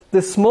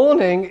This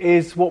morning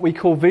is what we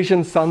call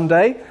Vision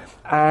Sunday,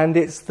 and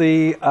it's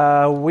the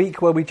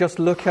week where we just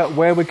look at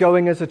where we're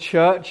going as a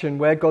church and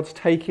where God's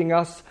taking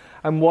us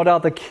and what are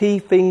the key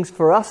things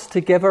for us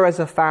together as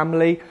a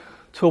family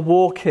to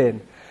walk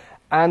in.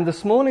 And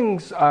this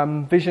morning's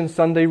Vision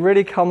Sunday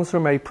really comes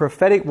from a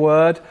prophetic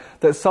word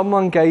that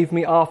someone gave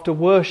me after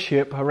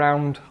worship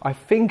around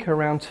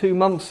 2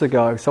 months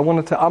ago. So I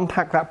wanted to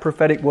unpack that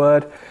prophetic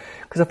word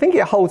because I think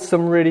it holds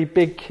some really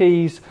big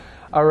keys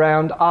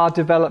around our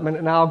development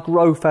and our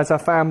growth as a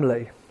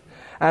family.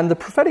 And the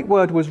prophetic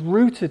word was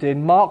rooted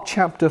in Mark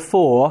chapter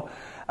 4,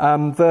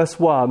 verse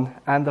 1,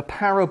 and the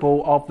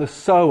parable of the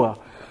sower,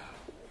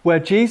 where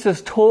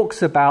Jesus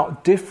talks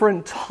about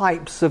different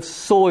types of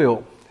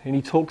soil. And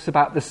he talks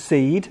about the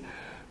seed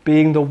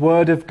being the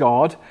word of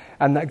God,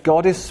 and that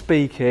God is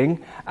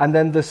speaking, and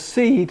then the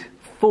seed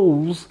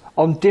falls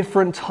on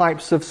different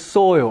types of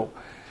soil.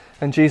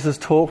 And Jesus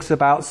talks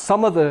about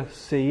some of the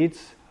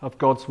seeds of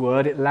God's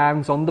word, it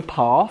lands on the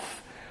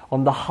path,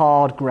 on the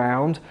hard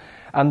ground,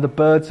 and the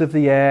birds of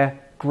the air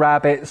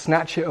grab it,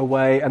 snatch it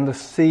away, and the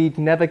seed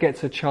never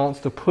gets a chance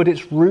to put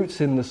its roots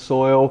in the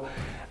soil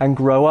and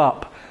grow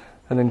up.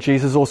 And then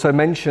Jesus also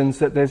mentions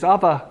that there's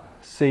other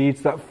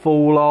seeds that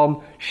fall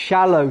on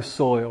shallow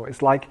soil.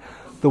 It's like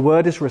the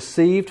word is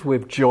received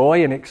with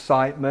joy and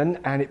excitement,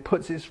 and it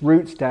puts its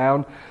roots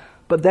down,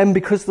 but then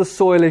because the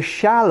soil is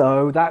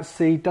shallow, that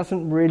seed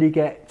doesn't really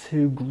get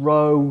to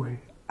grow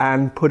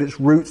and put its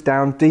roots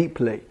down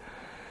deeply.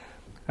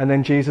 And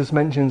then Jesus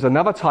mentions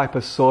another type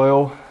of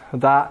soil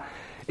that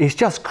is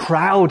just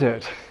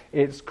crowded.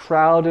 It's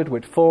crowded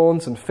with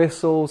thorns and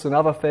thistles and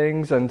other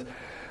things, and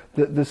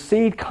the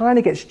seed kind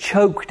of gets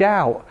choked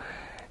out.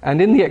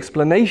 And in the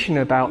explanation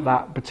about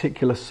that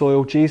particular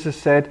soil, Jesus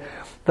said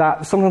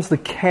that sometimes the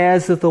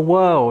cares of the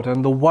world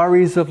and the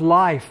worries of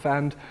life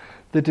and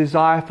the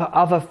desire for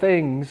other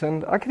things,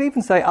 and I could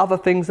even say other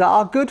things that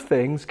are good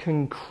things,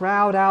 can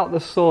crowd out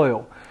the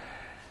soil.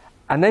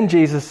 And then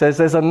Jesus says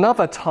there's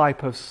another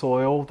type of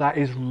soil that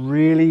is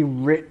really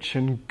rich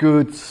and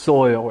good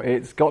soil.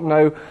 It's got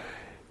no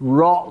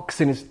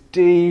rocks and it's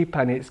deep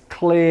and it's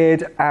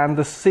cleared, and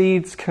the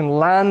seeds can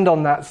land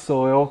on that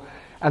soil,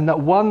 and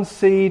that one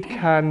seed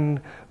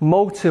can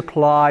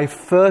multiply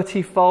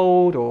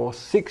 30-fold or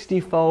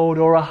 60-fold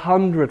or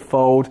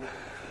 100-fold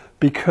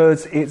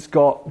because it's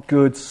got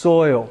good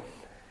soil.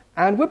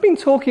 And we've been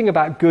talking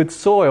about good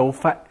soil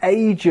for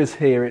ages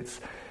here.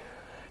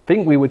 I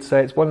think we would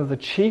say it's one of the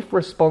chief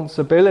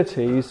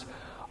responsibilities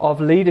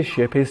of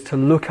leadership is to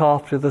look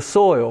after the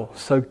soil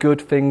so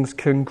good things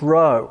can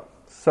grow.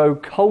 So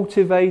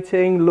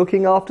cultivating,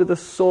 looking after the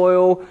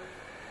soil,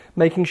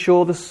 making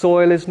sure the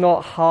soil is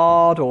not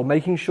hard, or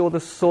making sure the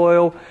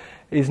soil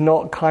is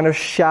not kind of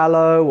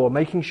shallow, or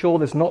making sure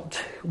there's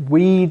not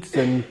weeds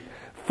and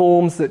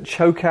forms that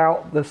choke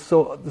out the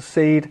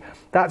seed.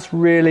 That's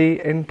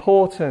really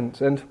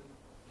important. And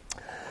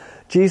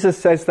Jesus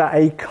says that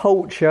a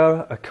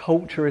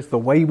culture is the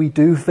way we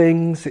do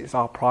things, it's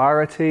our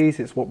priorities,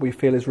 it's what we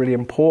feel is really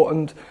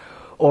important,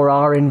 or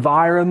our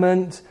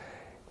environment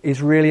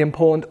is really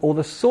important, or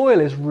the soil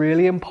is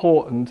really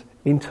important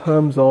in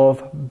terms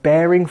of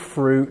bearing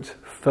fruit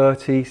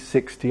 30,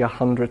 60,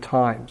 100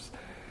 times.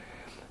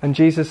 And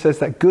Jesus says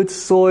that good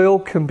soil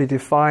can be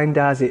defined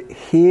as it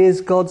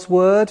hears God's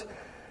word,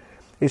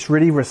 it's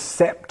really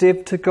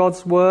receptive to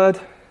God's word,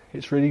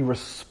 it's really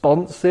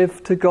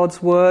responsive to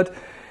God's word,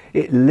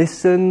 it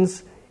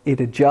listens, it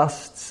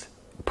adjusts,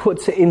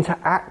 puts it into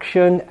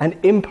action and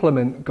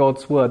implement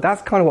God's word.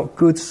 That's kind of what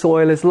good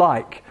soil is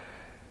like.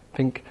 I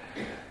think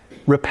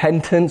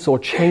repentance or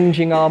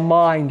changing our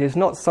mind is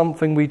not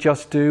something we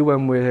just do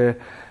when we're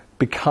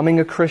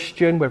becoming a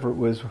Christian, whether it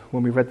was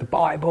when we read the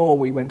Bible or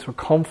we went to a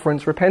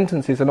conference.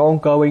 Repentance is an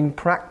ongoing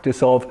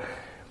practice of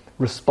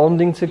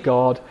responding to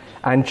God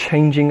and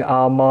changing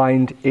our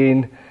mind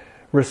in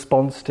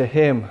response to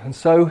Him. And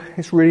so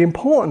it's really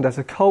important as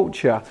a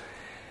culture,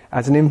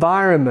 as an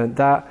environment,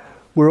 that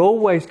we're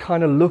always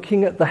kind of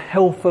looking at the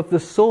health of the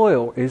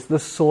soil. Is the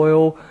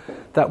soil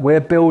that we're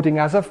building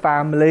as a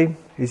family,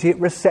 is it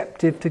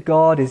receptive to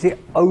God? Is it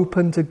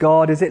open to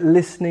God? Is it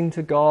listening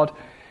to God?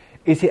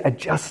 Is it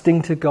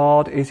adjusting to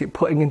God? Is it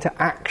putting into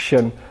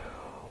action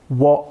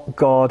what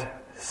God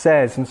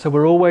says? And so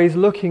we're always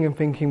looking and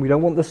thinking we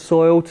don't want the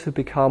soil to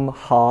become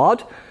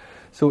hard,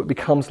 so it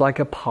becomes like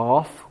a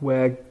path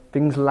where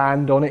things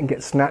land on it and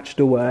get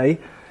snatched away.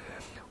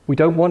 We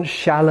don't want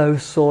shallow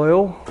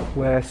soil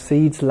where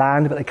seeds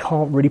land but they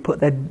can't really put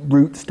their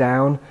roots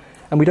down.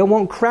 And we don't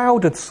want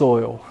crowded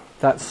soil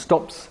that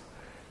stops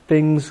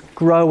things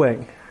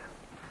growing.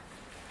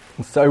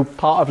 And so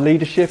part of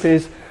leadership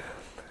is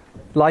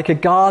like a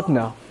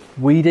gardener,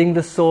 weeding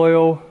the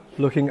soil,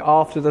 looking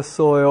after the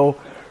soil,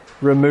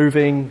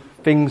 removing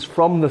things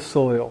from the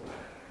soil.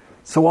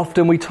 So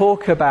often we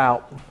talk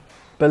about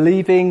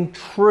believing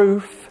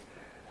truth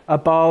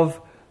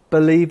above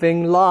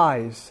believing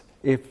lies.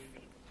 If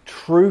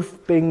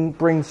truth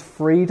brings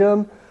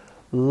freedom,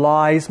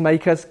 lies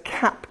make us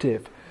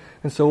captive.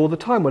 And so all the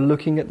time we're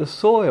looking at the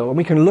soil, and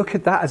we can look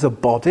at that as a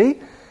body,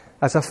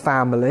 as a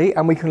family,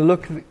 and we can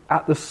look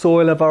at the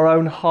soil of our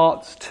own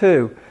hearts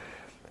too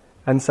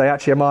and say,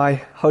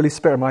 actually, Holy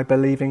Spirit, am I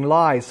believing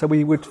lies? So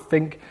we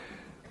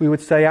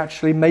would say,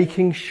 actually,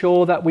 making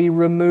sure that we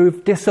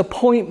remove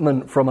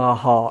disappointment from our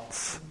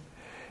hearts.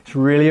 It's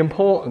really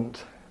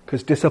important,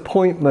 because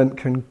disappointment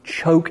can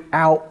choke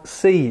out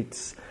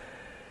seeds.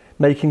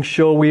 Making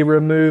sure we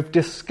remove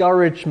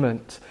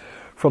discouragement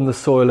from the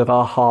soil of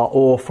our heart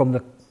or from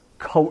the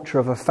culture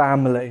of a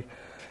family.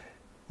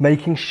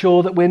 Making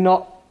sure that we're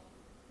not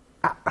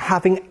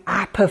having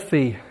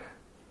apathy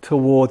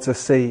towards a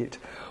seed,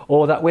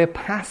 or that we're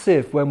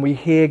passive when we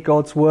hear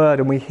God's word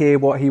and we hear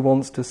what he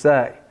wants to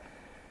say.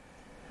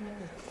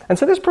 And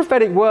so this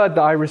prophetic word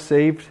that I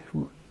received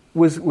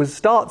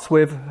starts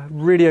with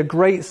really a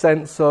great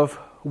sense of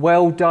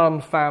well done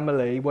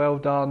family, well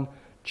done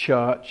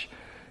church.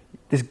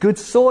 There's good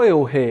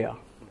soil here.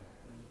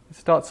 It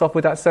starts off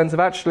with that sense of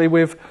actually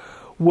we've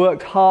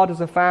worked hard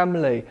as a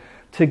family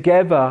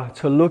together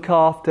to look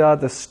after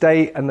the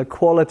state and the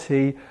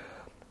quality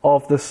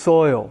of the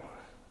soil.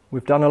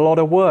 We've done a lot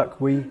of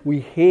work. We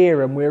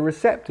hear and we're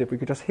receptive. We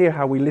could just hear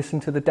how we listen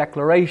to the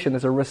declaration.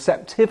 There's a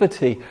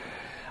receptivity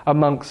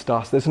amongst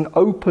us. There's an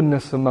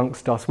openness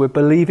amongst us. We're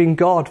believing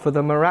God for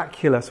the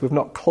miraculous. We've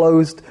not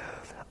closed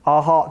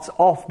our hearts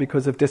off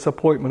because of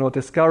disappointment or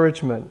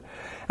discouragement.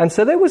 And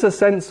so there was a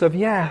sense of,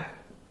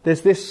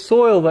 there's this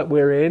soil that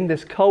we're in,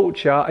 this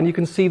culture, and you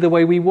can see the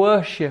way we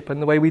worship and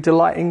the way we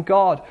delight in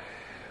God.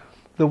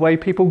 The way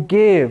people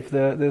give,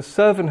 the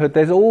servanthood,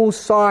 there's all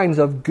signs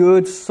of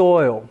good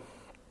soil.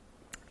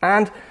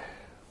 And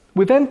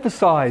we've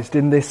emphasized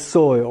in this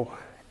soil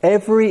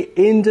every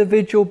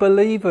individual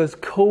believer's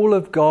call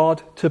of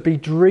God to be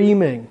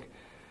dreaming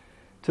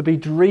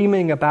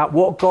about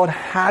what God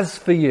has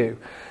for you,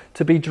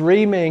 to be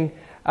dreaming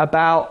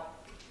about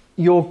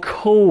your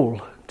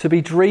call, to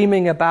be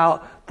dreaming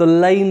about the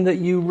lane that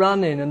you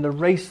run in and the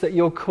race that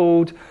you're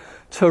called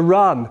to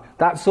run.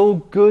 That's all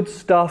good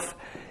stuff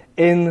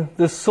in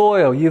the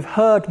soil. You've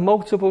heard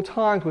multiple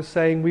times we're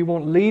saying we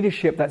want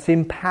leadership that's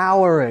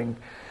empowering,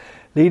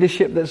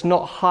 leadership that's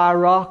not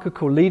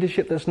hierarchical,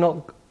 leadership that's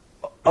not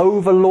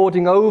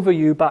overlording over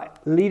you, but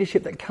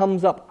leadership that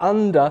comes up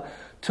under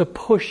to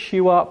push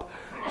you up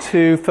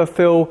to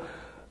fulfill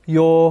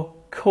your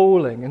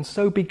calling. And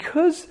so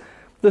because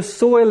the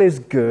soil is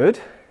good,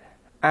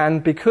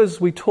 and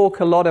because we talk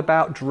a lot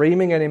about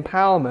dreaming and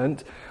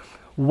empowerment,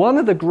 one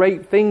of the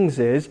great things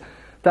is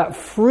that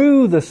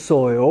through the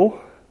soil,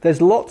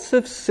 there's lots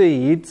of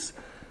seeds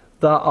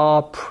that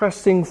are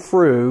pressing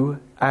through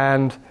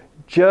and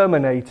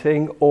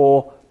germinating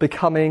or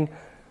becoming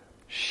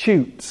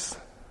shoots.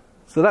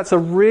 So that's a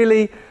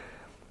really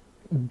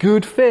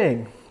good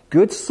thing.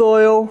 Good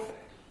soil,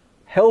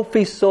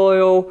 healthy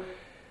soil,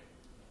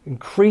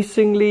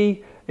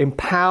 increasingly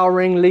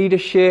empowering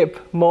leadership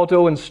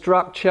model and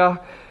structure,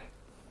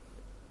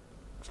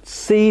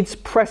 seeds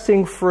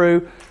pressing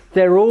through,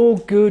 they're all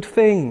good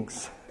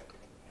things.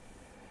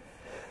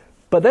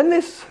 But then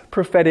this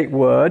prophetic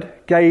word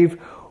gave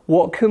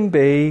what can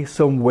be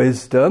some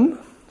wisdom,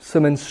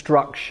 some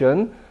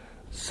instruction,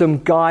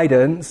 some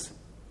guidance,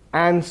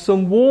 and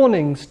some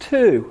warnings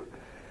too.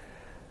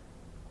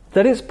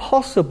 That it's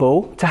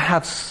possible to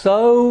have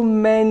so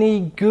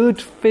many good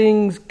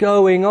things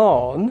going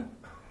on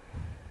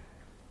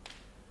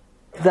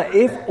that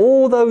if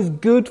all those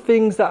good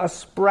things that are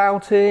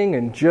sprouting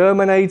and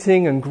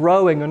germinating and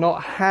growing are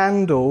not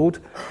handled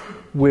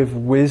with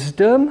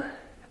wisdom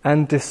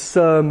and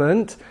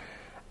discernment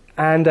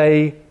and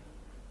a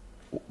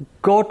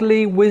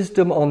godly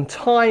wisdom on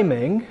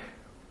timing,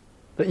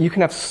 that you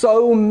can have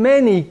so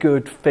many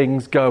good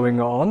things going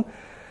on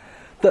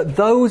that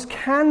those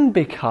can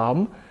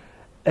become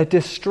a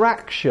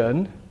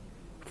distraction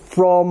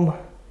from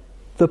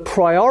the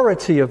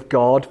priority of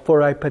God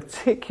for a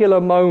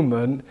particular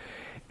moment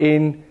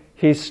in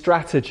his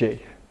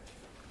strategy.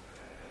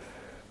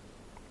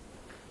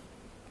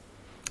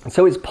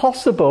 So it's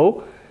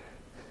possible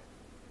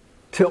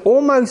to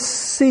almost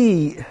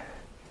see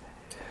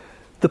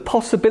the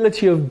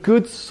possibility of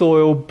good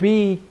soil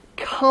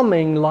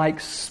becoming like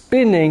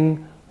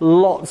spinning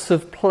lots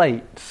of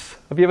plates.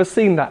 Have you ever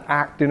seen that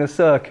act in a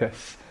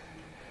circus?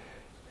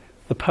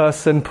 The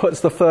person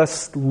puts the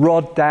first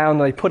rod down,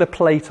 they put a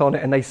plate on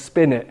it and they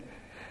spin it.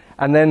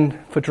 And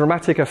then for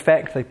dramatic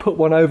effect, they put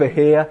one over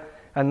here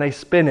and they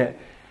spin it.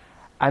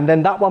 And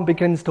then that one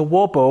begins to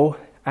wobble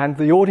and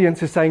the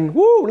audience is saying,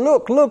 "Woo,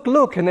 look, look,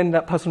 look." And then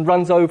that person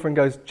runs over and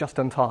goes, "Just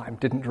on time,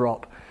 didn't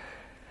drop."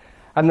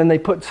 And then they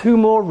put 2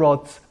 more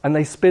rods and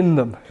they spin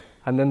them.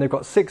 And then they've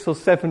got 6 or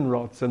 7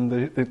 rods. And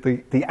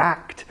the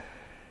act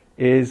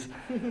is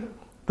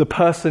the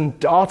person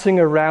darting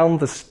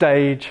around the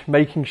stage,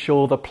 making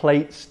sure the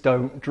plates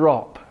don't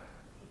drop.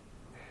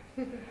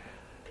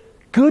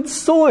 Good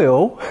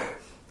soil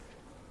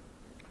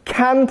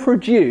can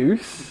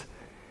produce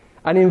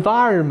an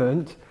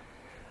environment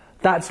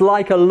that's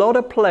like a lot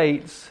of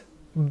plates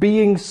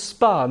being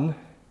spun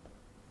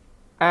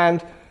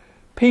and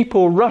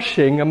people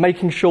rushing and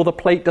making sure the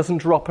plate doesn't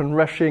drop and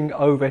rushing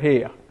over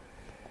here.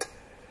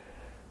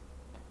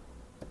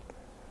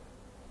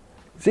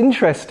 It's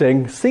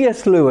interesting.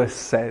 C.S. Lewis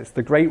says,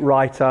 the great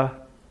writer,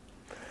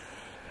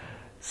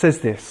 says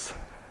this: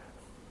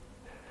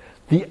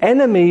 the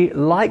enemy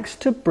likes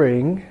to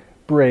bring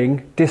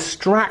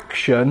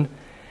distraction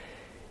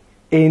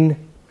in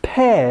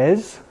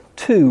pairs,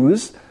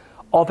 twos,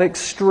 of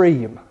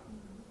extreme.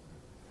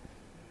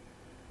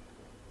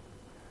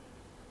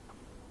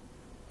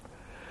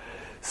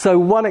 So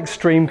one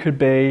extreme could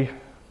be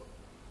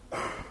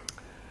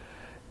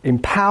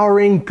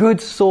empowering, good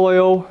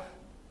soil,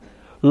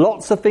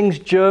 lots of things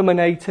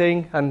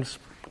germinating and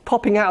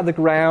popping out of the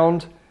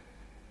ground,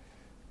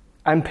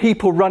 and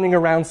people running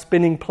around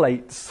spinning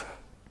plates.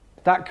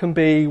 That can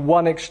be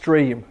one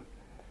extreme.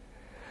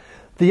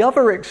 The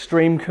other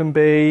extreme can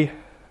be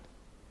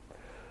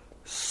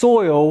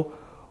soil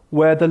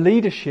where the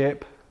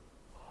leadership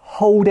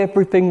hold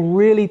everything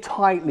really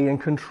tightly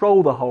and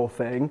control the whole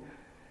thing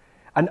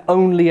and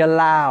only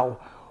allow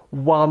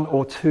one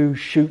or two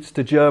shoots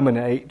to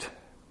germinate,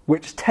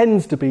 which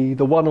tends to be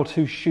the one or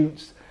two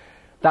shoots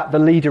that the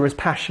leader is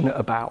passionate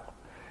about.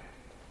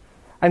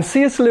 And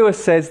C.S.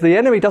 Lewis says the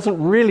enemy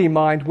doesn't really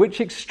mind which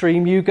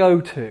extreme you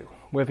go to,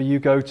 whether you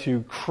go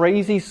to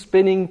crazy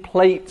spinning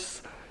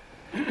plates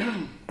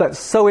that's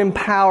so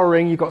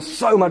empowering, you've got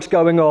so much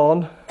going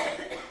on,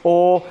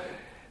 or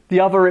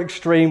the other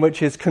extreme,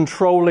 which is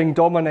controlling,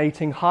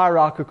 dominating,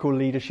 hierarchical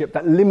leadership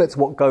that limits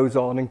what goes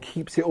on and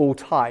keeps it all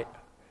tight.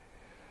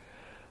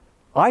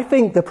 I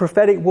think the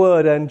prophetic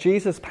word and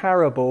Jesus'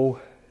 parable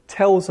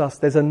tells us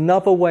there's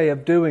another way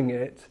of doing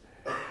it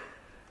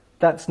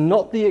that's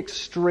not the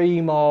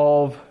extreme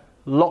of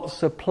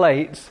lots of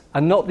plates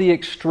and not the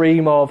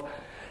extreme of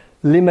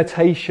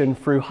limitation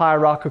through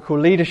hierarchical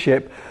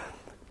leadership,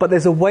 but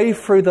there's a way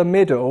through the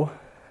middle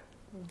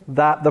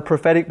that the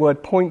prophetic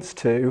word points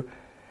to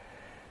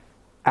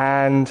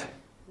and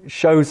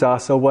shows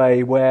us a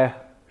way where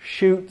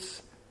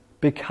shoots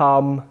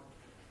become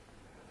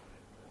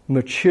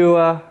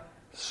mature,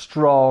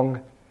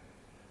 strong,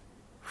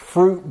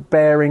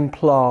 fruit-bearing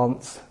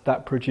plants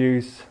that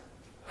produce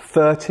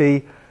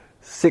 30,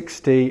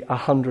 60,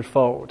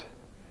 100-fold.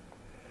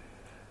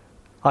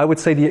 I would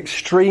say the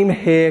extreme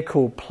here,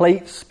 called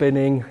plate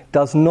spinning,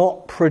 does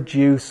not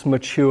produce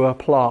mature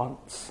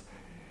plants.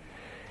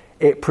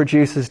 It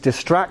produces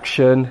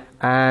distraction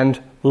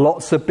and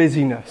lots of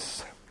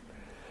busyness.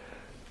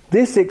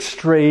 This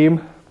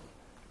extreme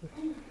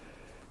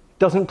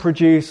doesn't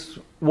produce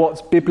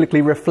what's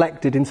biblically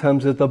reflected in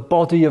terms of the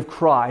body of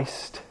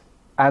Christ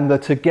and the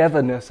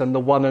togetherness and the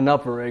one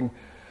anothering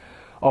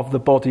of the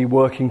body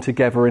working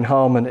together in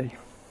harmony.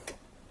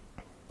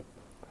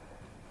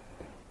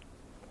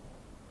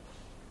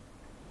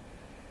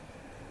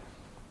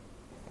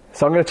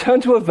 So I'm going to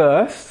turn to a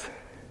verse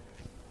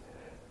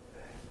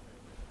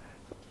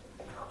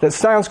that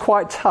sounds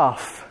quite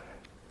tough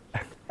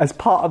as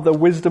part of the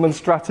wisdom and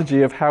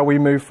strategy of how we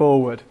move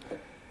forward.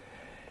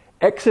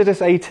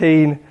 Exodus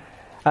 18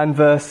 and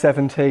verse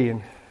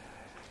 17.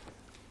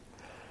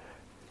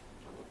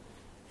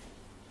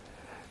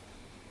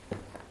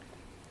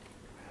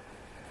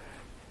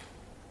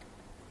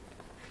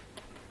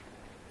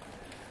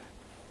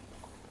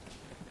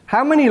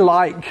 How many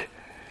like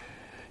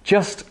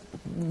just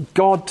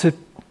God to...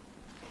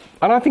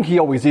 And I think he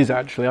always is,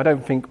 actually. I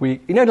don't think we...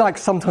 like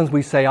sometimes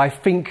we say, I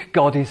think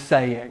God is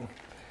saying.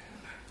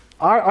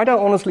 I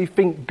don't honestly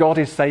think God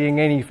is saying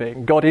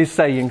anything. God is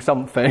saying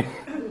something.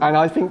 And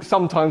I think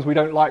sometimes we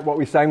don't like what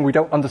we're saying, we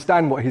don't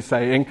understand what he's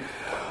saying.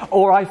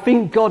 Or I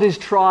think God is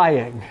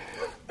trying.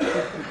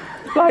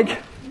 Like,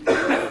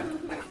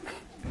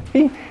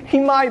 he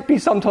might be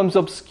sometimes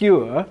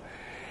obscure,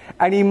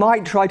 and he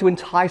might try to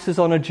entice us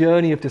on a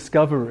journey of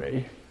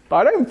discovery, but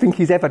I don't think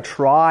he's ever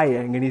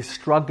trying and he's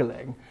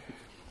struggling.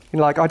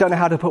 I don't know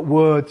how to put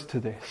words to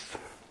this.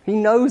 He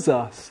knows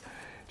us.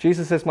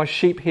 Jesus says, my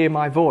sheep hear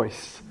my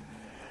voice.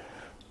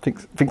 I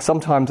think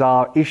sometimes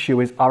our issue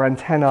is our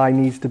antennae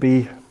needs to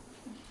be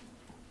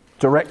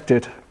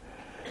directed.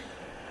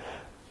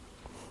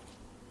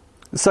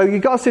 So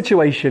you've got a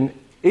situation.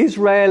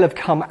 Israel have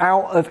come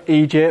out of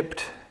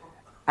Egypt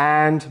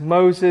and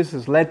Moses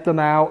has led them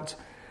out.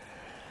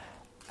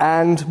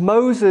 And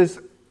Moses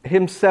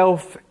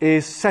himself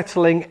is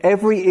settling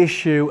every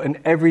issue and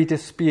every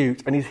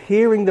dispute. And he's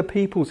hearing the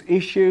people's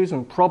issues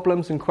and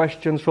problems and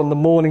questions from the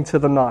morning to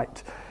the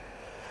night.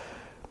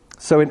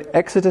 So in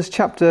Exodus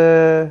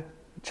chapter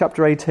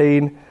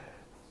 18,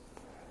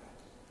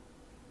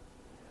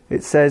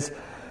 it says,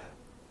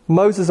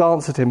 Moses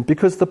answered him,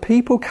 because the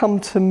people come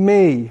to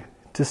me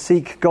to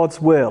seek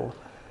God's will.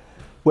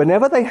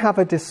 Whenever they have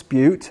a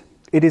dispute,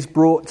 it is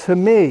brought to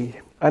me,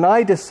 and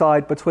I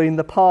decide between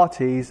the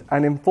parties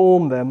and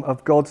inform them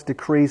of God's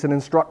decrees and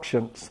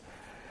instructions.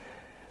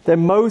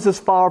 Then Moses'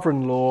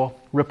 father-in-law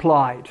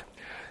replied.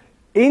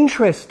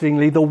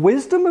 Interestingly, the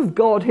wisdom of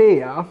God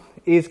here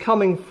is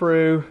coming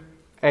through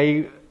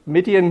a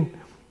Midian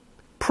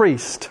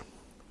priest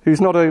who's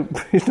not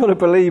a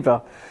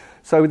believer.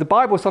 So the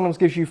Bible sometimes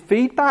gives you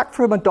feedback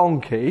from a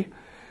donkey,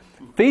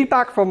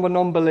 feedback from a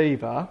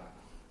non-believer,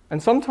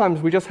 And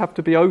sometimes we just have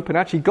to be open.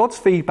 Actually, God's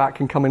feedback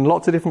can come in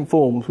lots of different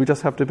forms. We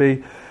just have to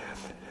be...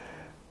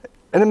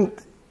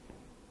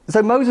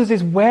 So Moses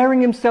is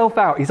wearing himself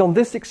out. He's on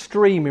this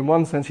extreme in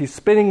one sense. He's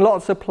spinning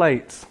lots of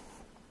plates.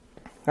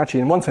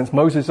 Actually, in one sense,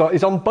 Moses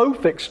is on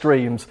both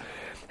extremes.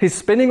 He's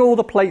spinning all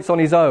the plates on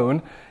his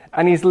own,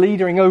 and he's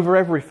leading over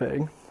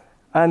everything.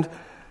 And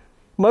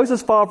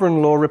Moses'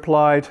 father-in-law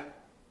replied,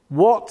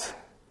 "What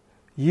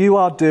you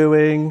are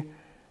doing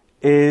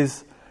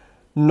is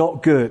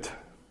not good."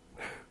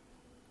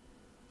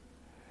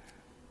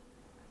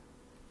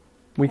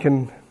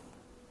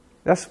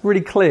 That's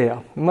really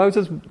clear.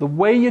 Moses, the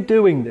way you're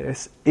doing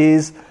this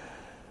is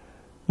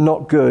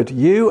not good.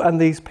 You and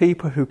these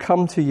people who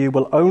come to you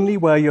will only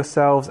wear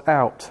yourselves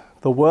out.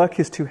 The work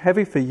is too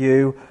heavy for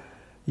you.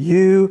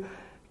 You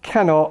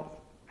cannot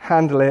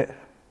handle it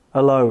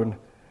alone.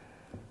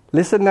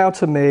 Listen now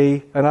to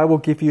me, and I will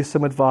give you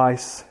some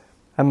advice,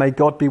 and may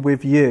God be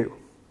with you.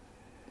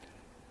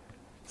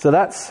 So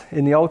that's,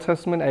 in the Old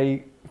Testament,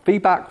 a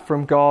feedback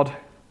from God.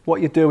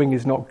 What you're doing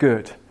is not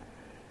good.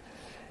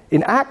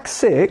 In Acts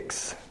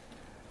 6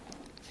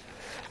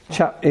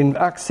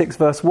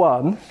 verse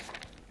 1,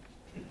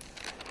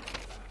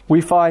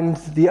 we find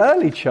the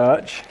early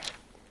church.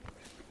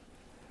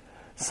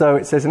 So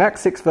it says in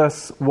Acts 6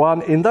 verse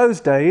 1, in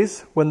those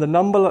days when the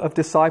number of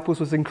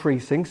disciples was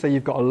increasing, so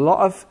you've got a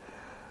lot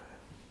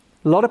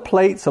of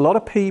plates, a lot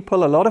of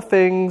people, a lot of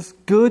things,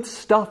 good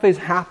stuff is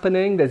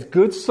happening, there's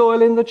good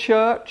soil in the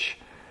church,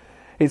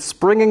 it's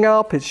springing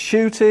up, it's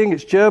shooting,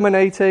 it's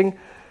germinating.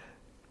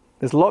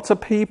 There's lots of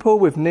people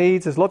with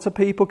needs. There's lots of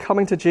people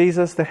coming to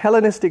Jesus. The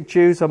Hellenistic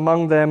Jews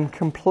among them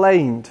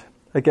complained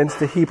against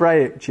the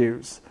Hebraic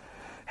Jews.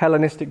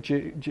 Hellenistic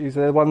Jews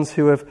are the ones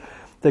who have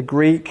the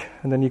Greek,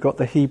 and then you've got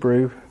the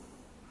Hebrew.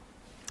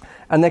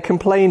 And they're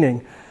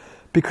complaining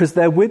because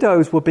their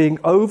widows were being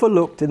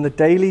overlooked in the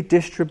daily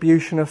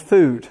distribution of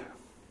food.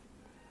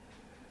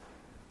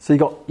 So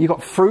you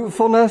got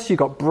fruitfulness, you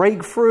got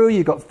breakthrough,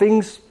 you got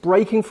things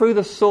breaking through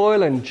the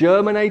soil and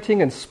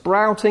germinating and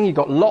sprouting. You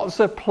got lots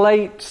of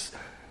plates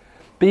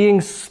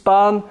being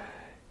spun.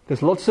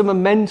 There's lots of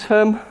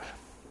momentum.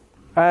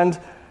 And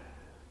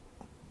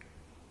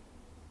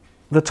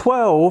the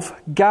 12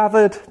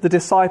 gathered the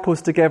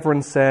disciples together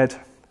and said,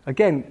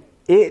 again,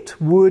 it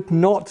would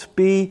not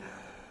be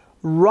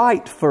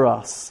right for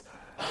us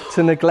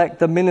to neglect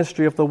the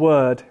ministry of the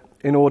word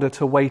in order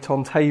to wait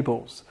on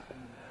tables.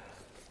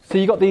 So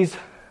you've got these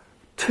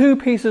two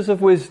pieces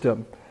of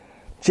wisdom.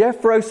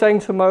 Jethro saying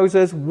to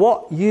Moses,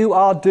 what you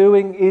are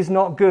doing is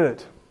not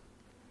good.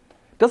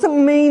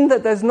 Doesn't mean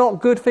that there's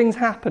not good things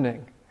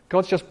happening.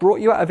 God's just brought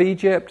you out of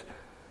Egypt.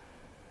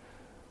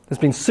 There's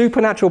been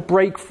supernatural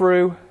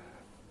breakthrough.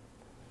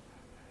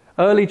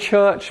 Early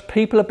church,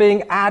 people are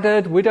being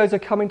added, widows are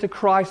coming to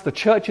Christ, the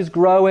church is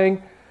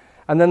growing,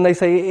 and then they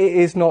say it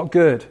is not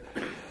good.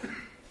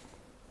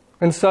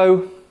 And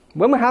so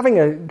when we're having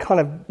a kind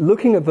of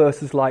looking at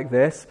verses like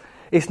this,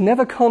 it's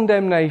never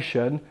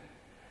condemnation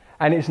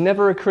and it's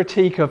never a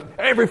critique of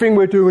everything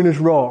we're doing is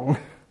wrong.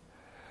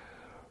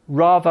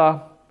 Rather,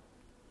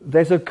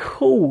 there's a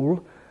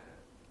call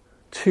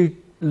to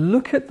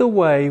look at the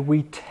way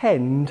we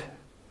tend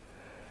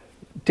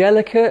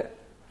delicate,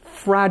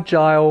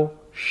 fragile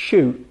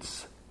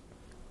shoots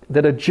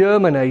that are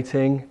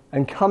germinating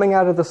and coming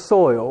out of the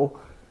soil,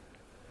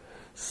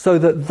 so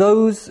that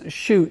those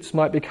shoots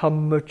might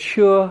become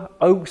mature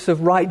oaks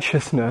of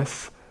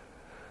righteousness,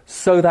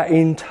 so that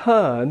in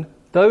turn,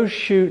 those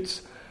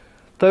shoots,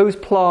 those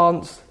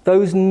plants,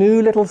 those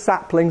new little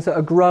saplings that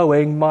are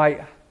growing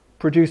might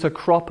produce a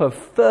crop of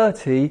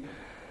 30,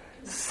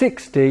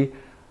 60,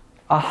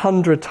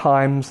 100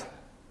 times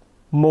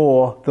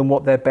more than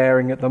what they're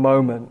bearing at the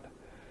moment.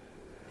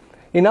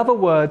 In other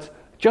words,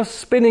 just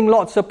spinning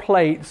lots of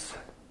plates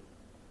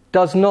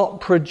does not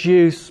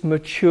produce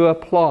mature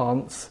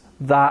plants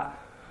that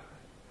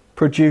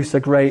produce a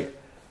great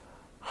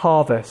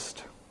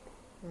harvest.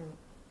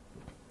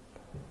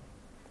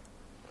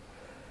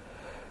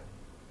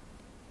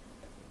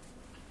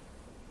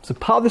 So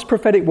part of this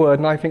prophetic word,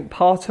 and I think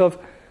part of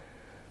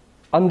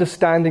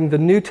understanding the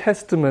New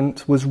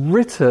Testament, was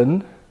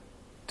written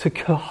to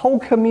whole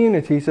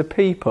communities of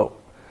people.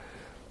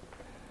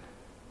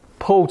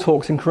 Paul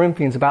talks in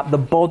Corinthians about the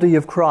body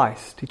of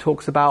Christ. He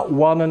talks about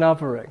one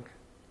anothering.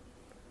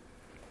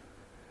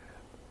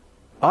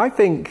 I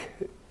think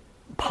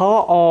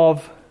part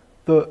of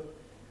the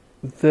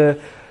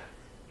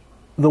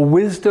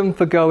wisdom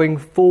for going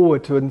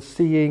forward to and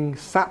seeing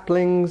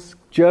saplings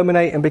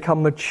germinate and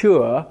become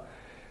mature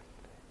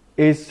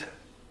is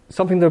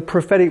something the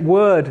prophetic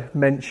word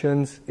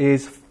mentions,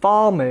 is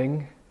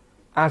farming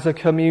as a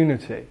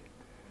community.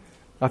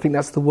 I think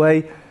that's the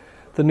way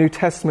the New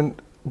Testament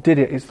did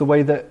it. It's the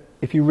way that,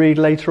 if you read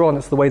later on,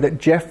 it's the way that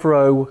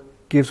Jethro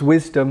gives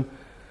wisdom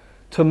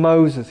to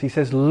Moses. He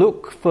says,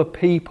 look for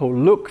people,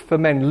 look for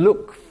men,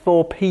 look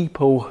for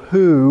people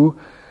who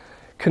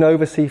can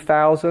oversee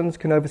thousands,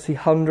 can oversee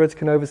hundreds,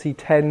 can oversee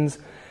tens,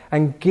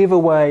 and give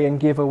away and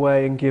give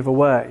away and give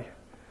away.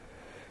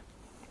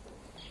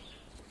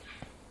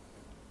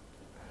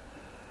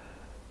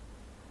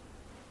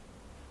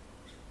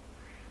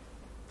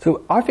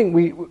 So I think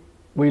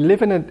we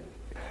live in a...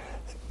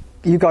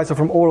 You guys are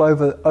from all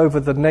over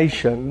the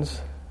nations,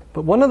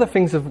 but one of the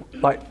things of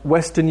like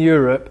Western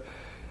Europe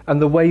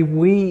and the way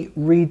we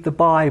read the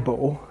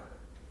Bible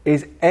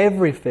is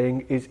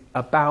everything is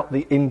about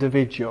the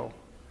individual.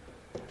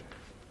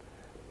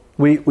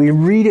 We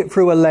read it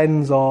through a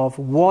lens of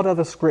what are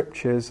the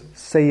scriptures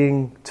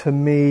saying to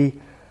me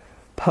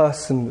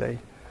personally.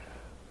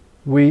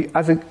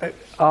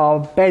 Our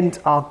bent,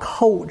 our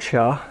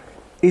culture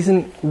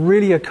isn't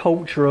really a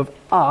culture of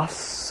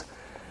us,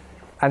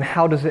 and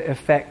how does it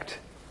affect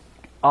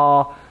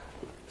our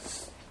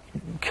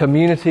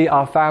community,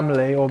 our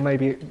family, or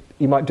maybe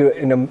you might do it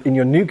in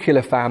your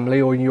nuclear family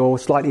or in your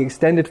slightly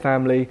extended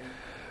family.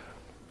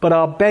 But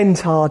our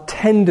bent, our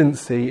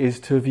tendency is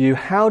to view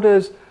how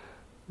does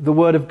the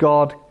Word of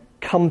God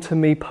come to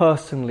me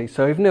personally.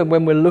 So even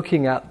when we're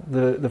looking at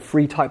the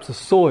three types of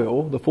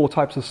soil, the four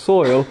types of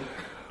soil,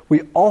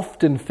 we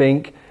often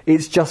think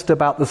it's just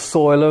about the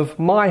soil of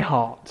my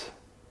heart.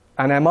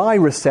 And am I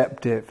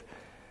receptive?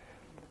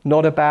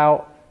 Not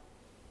about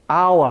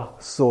our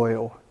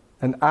soil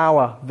and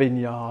our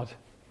vineyard.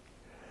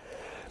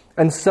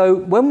 And so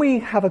when we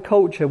have a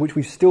culture which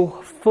we still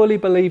fully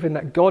believe in,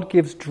 that God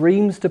gives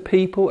dreams to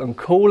people and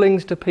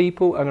callings to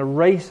people and a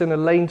race and a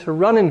lane to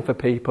run in for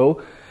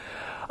people,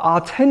 our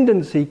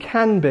tendency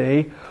can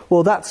be,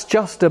 well, that's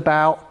just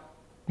about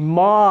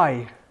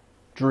my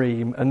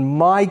dream and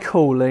my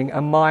calling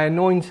and my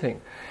anointing.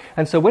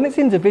 And so when it's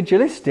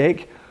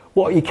individualistic,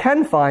 what you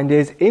can find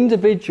is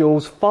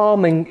individuals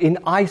farming in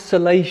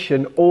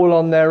isolation all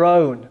on their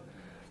own.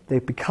 They're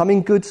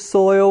becoming good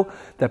soil,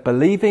 they're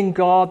believing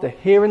God, they're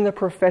hearing the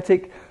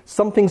prophetic,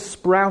 something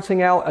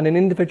sprouting out in an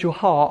individual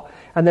heart,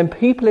 and then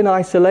people in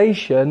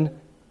isolation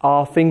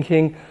are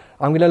thinking,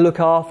 I'm going to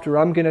look after,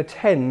 I'm going to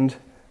tend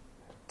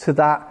to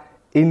that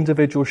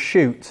individual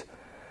shoot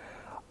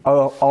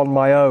on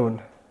my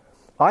own.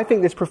 I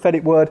think this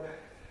prophetic word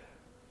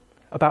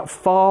about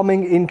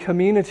farming in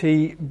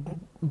community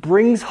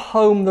brings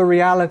home the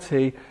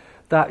reality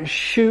that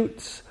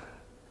shoots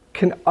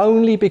can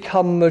only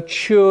become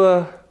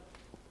mature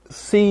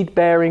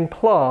seed-bearing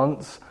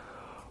plants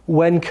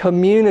when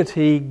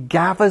community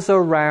gathers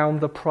around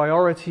the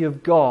priority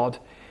of God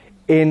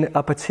in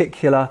a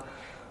particular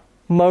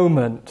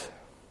moment.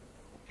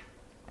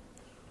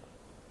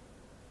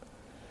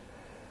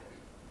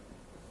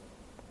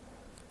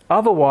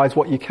 Otherwise,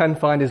 what you can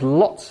find is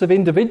lots of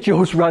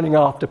individuals running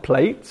after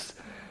plates,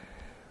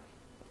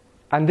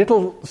 and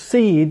little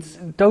seeds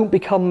don't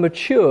become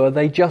mature,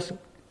 they just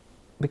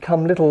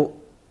become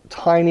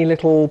tiny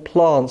little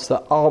plants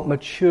that aren't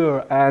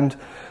mature and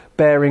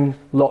bearing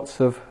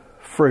lots of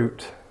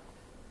fruit.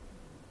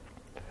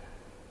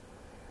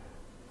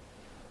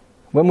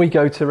 When we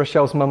go to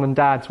Rochelle's mum and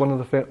dad's, one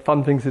of the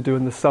fun things to do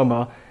in the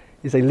summer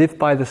is they live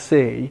by the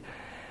sea,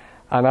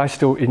 and I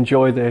still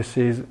enjoy this,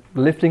 is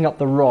lifting up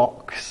the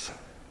rocks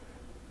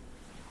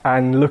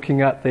and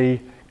looking at the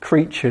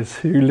creatures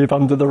who live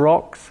under the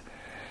rocks.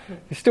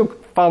 It's still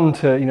fun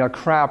to, a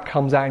crab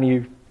comes out and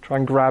you try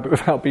and grab it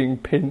without being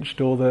pinched,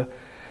 or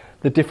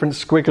the different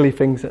squiggly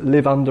things that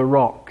live under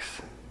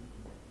rocks.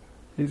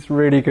 It's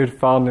really good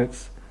fun.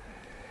 It's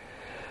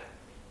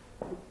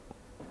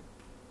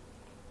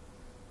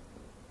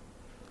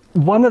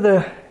one of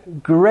the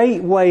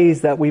great ways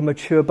that we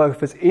mature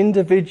both as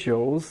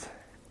individuals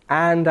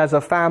and as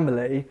a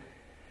family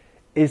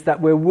is that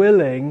we're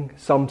willing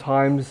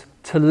sometimes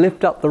to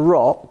lift up the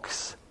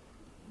rocks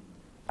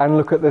and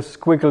look at the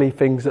squiggly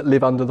things that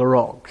live under the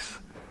rocks,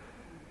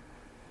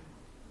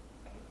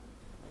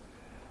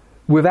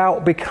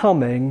 without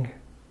becoming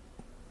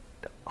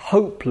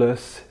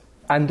hopeless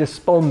and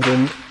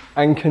despondent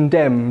and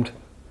condemned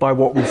by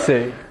what we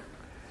see.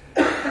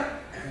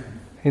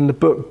 In the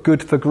book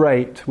Good for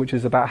Great, which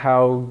is about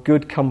how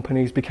good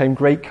companies became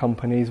great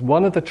companies,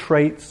 one of the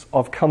traits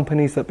of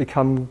companies that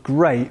become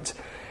great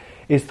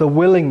is the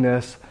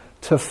willingness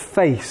to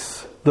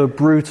face the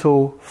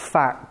brutal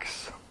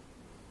facts.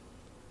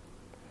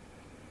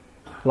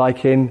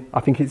 Like in,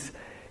 I think it's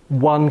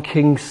 1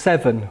 Kings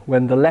 7,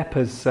 when the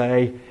lepers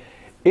say,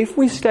 if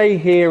we stay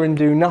here and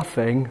do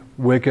nothing,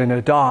 we're going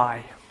to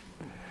die.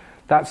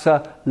 That's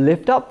a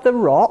lift up the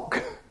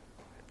rock,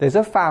 there's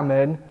a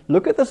famine,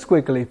 look at the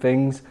squiggly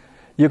things,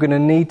 you're going to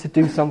need to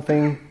do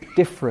something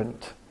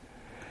different.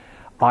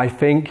 I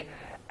think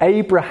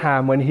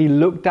Abraham, when he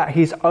looked at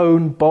his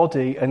own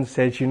body and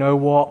said, you know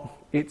what,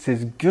 it's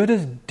as good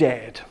as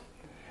dead.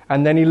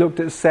 And then he looked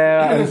at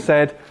Sarah and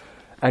said,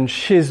 and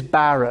she's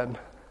barren.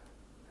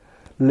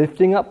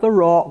 Lifting up the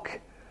rock,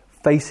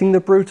 facing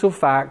the brutal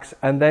facts,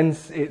 and then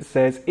it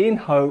says, in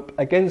hope,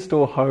 against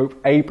all hope,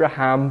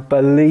 Abraham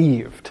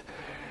believed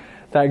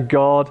that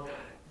God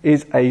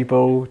is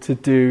able to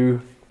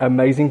do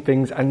amazing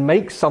things and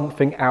make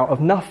something out of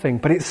nothing.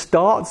 But it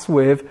starts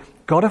with,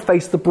 got to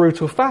face the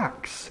brutal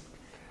facts.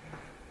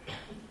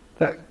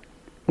 That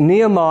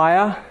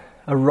Nehemiah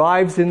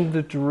arrives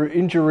in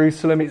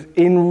Jerusalem, it's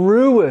in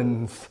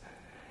ruins.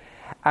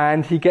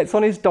 And he gets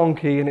on his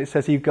donkey, and it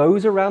says he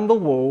goes around the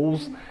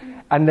walls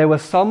And there were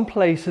some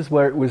places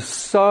where it was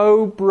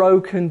so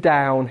broken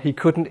down he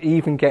couldn't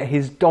even get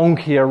his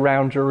donkey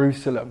around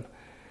Jerusalem.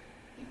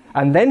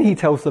 And then he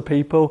tells the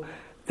people,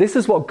 this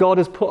is what God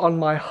has put on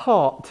my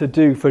heart to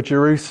do for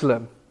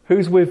Jerusalem.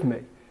 Who's with me?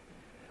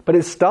 But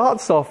it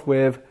starts off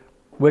with,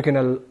 we're going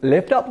to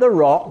lift up the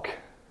rock,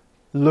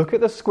 look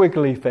at the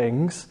squiggly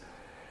things,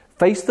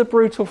 face the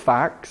brutal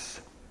facts,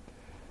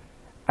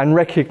 and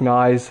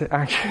recognize,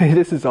 actually,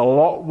 this is a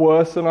lot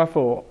worse than I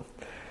thought.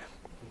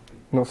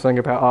 I'm not saying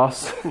about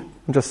us. I'm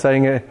just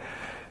saying it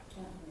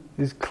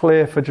is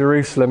clear for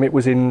Jerusalem. It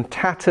was in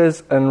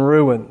tatters and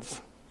ruins.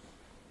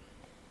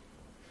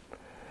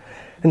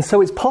 And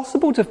so it's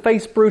possible to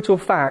face brutal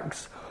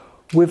facts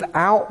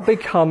without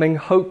becoming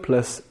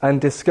hopeless and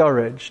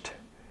discouraged.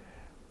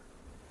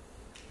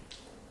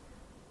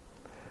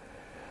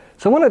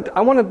 So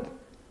I want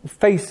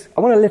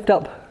to lift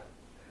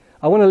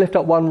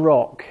up one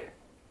rock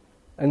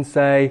and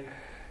say,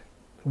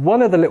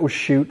 one of the little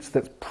shoots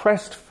that's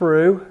pressed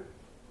through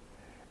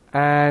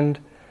and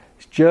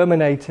it's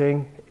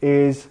germinating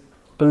is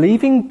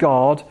believing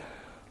God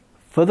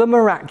for the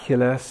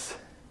miraculous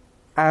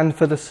and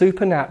for the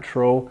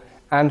supernatural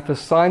and for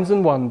signs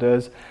and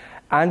wonders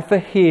and for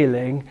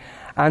healing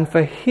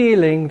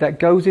that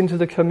goes into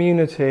the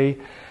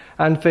community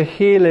and for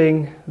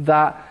healing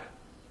that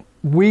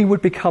we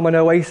would become an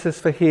oasis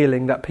for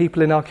healing, that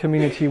people in our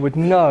community would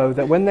know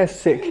that when they're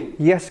sick,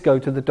 yes, go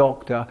to the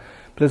doctor,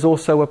 but there's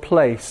also a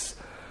place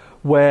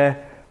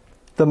where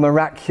the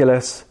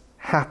miraculous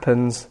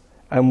happens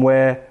and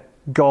where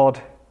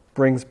God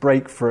brings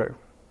breakthrough.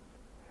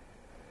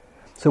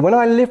 So when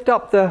I lift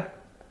up the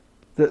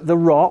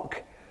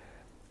rock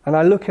and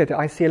I look at it,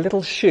 I see a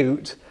little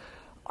shoot,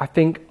 I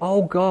think,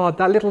 oh God,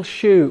 that little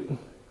shoot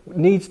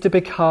needs to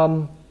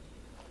grow.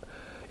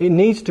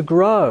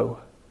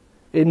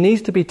 It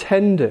needs to be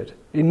tended.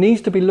 It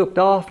needs to be looked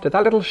after.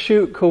 That little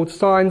shoot called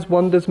signs,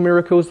 wonders,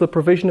 miracles, the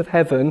provision of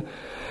heaven,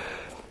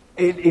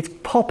 it's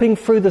popping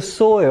through the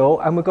soil,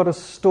 and we've got a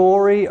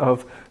story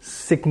of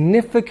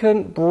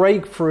significant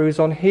breakthroughs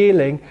on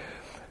healing.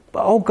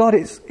 But oh God,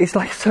 it's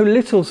like so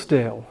little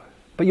still.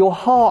 But your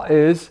heart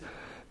is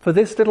for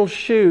this little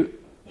shoot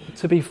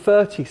to be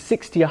 30,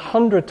 60,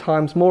 100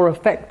 times more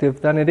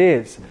effective than it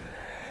is.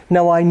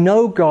 Now I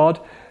know, God,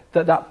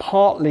 that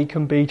partly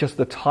can be just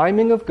the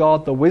timing of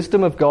God, the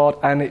wisdom of God,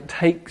 and it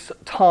takes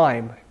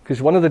time.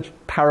 Because one of the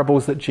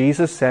parables that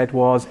Jesus said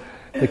was,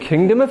 the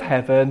kingdom of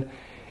heaven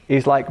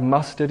is like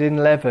mustard in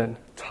leaven,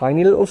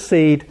 tiny little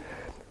seed,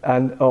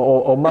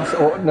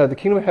 the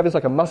kingdom of heaven is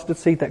like a mustard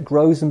seed that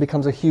grows and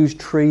becomes a huge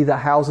tree that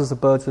houses the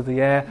birds of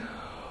the air,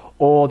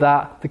 or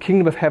that the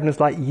kingdom of heaven is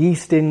like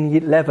yeast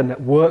in leaven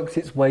that works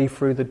its way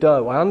through the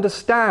dough. I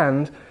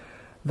understand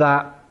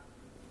that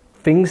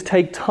things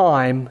take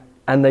time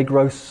and they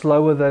grow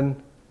slower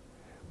than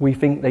we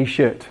think they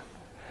should.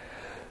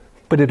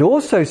 But it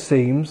also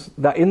seems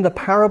that in the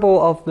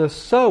parable of the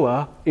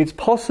sower, it's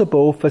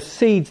possible for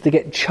seeds to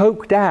get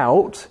choked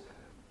out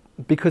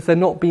because they're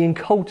not being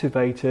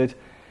cultivated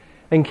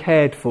and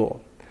cared for.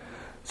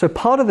 So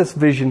part of this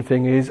vision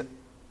thing is,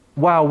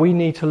 wow, we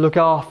need to look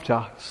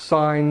after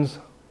signs,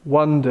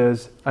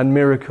 wonders, and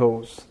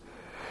miracles.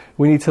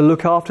 We need to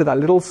look after that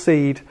little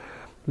seed,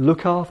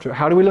 look after it.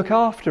 How do we look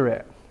after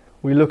it?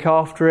 We look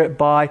after it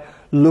by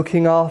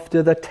looking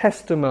after the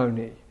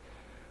testimony.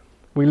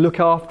 We look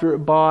after it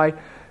by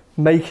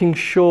making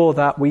sure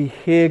that we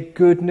hear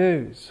good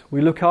news.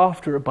 We look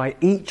after it by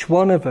each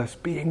one of us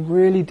being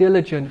really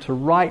diligent to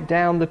write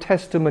down the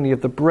testimony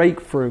of the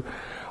breakthrough,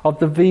 of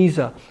the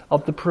visa,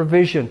 of the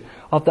provision,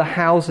 of the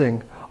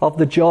housing, of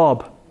the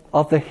job,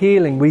 of the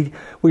healing. We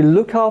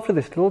look after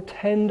this little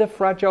tender,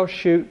 fragile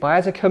shoot by,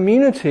 as a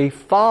community,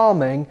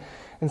 farming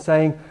and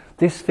saying,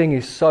 this thing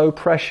is so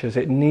precious,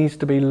 it needs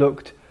to be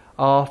looked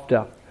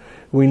after.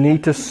 We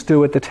need to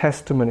steward the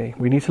testimony.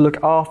 We need to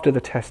look after the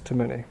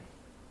testimony.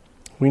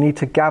 We need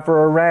to gather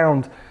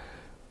around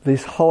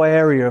this whole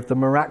area of the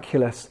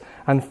miraculous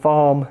and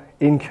farm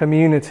in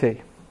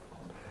community.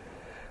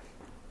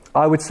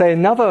 I would say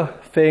another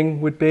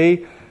thing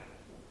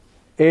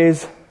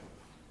is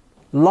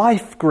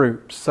life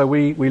groups. So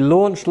we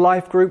launched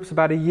life groups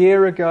about a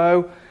year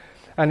ago,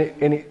 and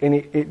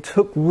it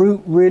took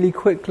root really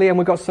quickly, and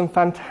we got some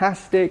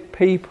fantastic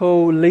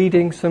people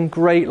leading some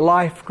great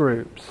life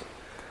groups.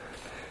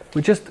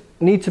 We just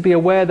need to be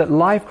aware that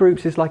life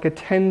groups is like a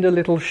tender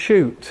little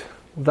shoot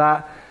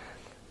that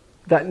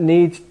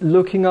needs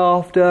looking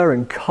after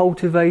and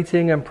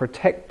cultivating and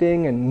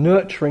protecting and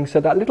nurturing. So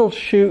that little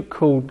shoot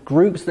called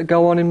groups that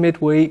go on in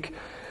midweek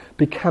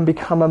can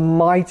become a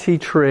mighty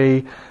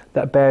tree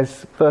that bears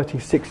 30,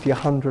 60,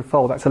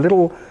 100-fold. That's a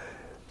little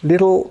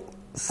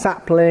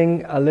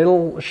sapling, a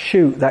little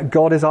shoot that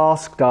God has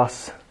asked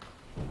us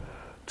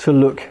to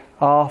look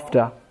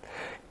after.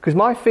 Because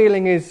my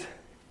feeling is,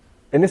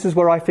 and this is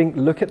where I think,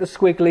 look at the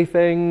squiggly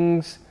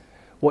things,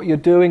 what you're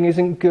doing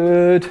isn't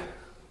good,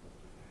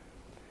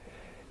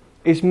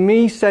 is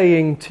me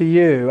saying to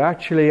you,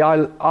 actually,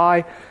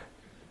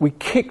 we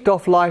kicked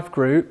off life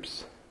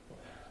groups,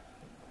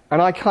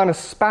 and I kind of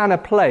span a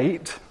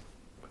plate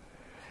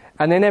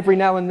and then every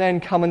now and then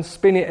come and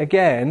spin it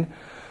again.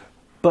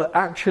 But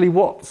actually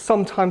what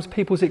sometimes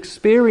people's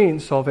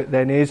experience of it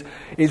then is,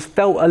 it's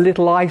felt a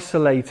little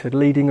isolated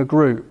leading a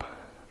group.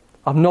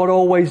 I've not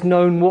always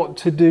known what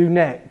to do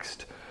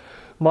next.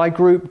 My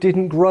group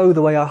didn't grow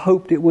the way I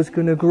hoped it was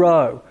going to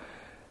grow.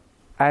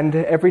 And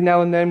every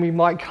now and then we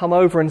might come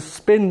over and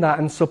spin that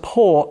and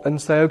support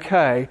and say,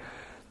 okay,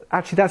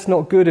 actually that's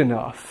not good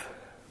enough.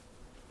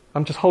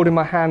 I'm just holding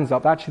my hands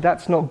up. Actually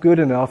that's not good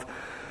enough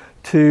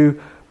to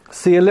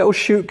see a little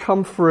shoot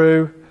come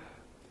through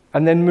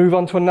and then move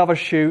on to another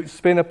shoot,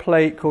 spin a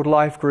plate called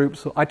life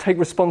groups. I take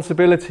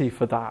responsibility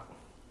for that.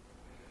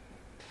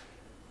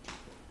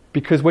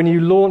 Because when you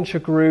launch a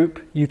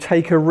group, you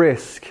take a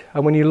risk.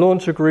 And when you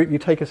launch a group, you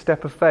take a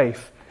step of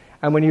faith.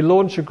 And when you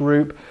launch a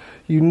group,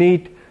 you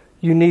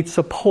need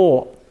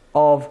support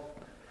of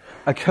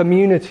a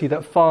community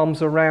that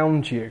farms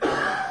around you.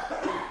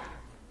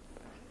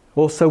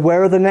 Also,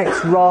 where are the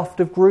next raft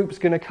of groups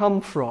going to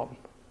come from?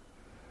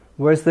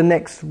 Where's the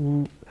next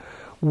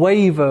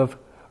wave of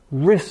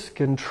risk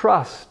and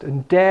trust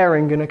and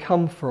daring going to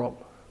come from?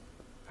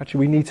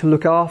 Actually, we need to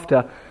look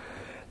after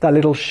that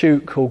little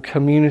shoot called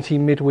Community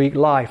Midweek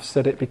Life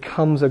so that it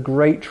becomes a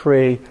great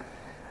tree,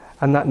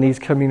 and that needs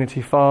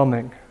community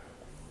farming.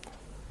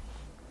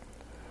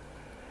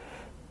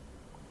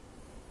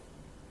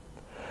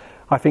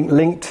 I think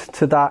linked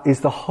to that is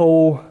the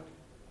whole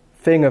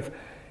thing of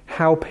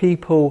how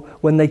people,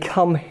 when they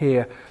come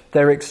here,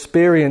 their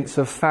experience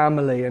of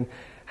family and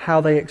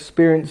how they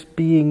experience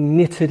being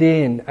knitted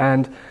in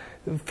and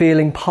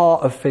feeling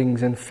part of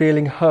things and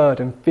feeling heard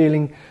and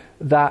feeling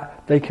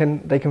that they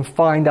can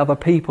find other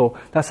people.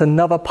 That's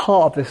another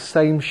part of this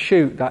same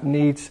shoot that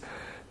needs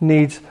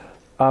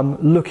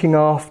looking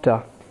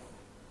after.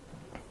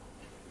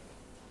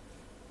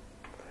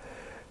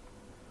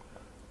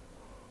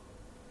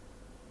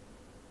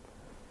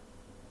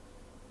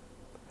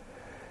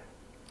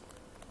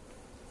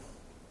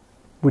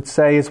 Would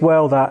say as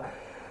well that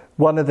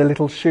one of the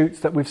little shoots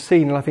that we've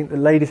seen, and I think the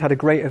ladies had a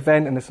great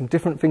event and there's some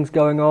different things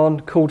going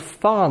on, called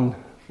fun.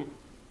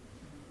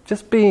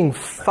 Just being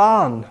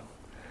fun.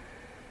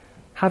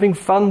 Having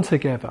fun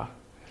together.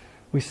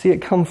 We see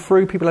it come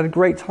through. People had a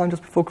great time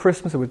just before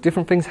Christmas. There were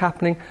different things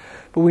happening.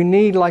 But we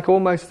need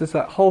almost there's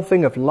that whole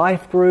thing of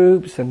life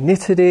groups and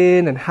knitted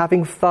in and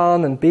having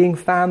fun and being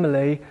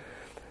family.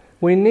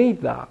 We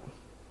need that.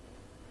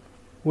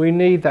 We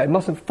need that.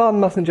 Fun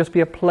mustn't just be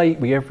a plate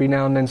we every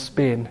now and then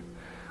spin.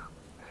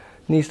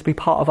 It needs to be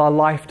part of our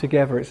life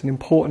together. It's an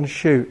important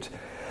shoot.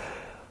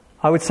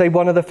 I would say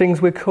one of the things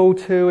we're called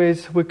to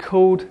is we're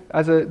called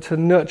to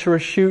nurture a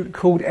shoot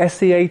called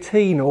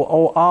SE18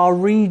 or our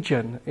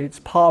region.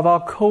 It's part of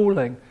our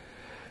calling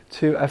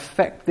to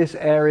affect this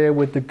area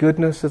with the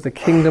goodness of the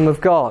kingdom of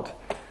God.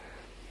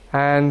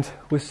 And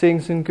we're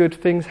seeing some good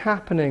things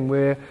happening.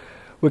 We're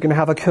going to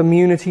have a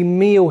community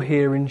meal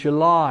here in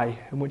July,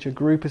 in which a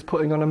group is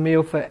putting on a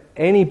meal for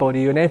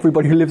anybody and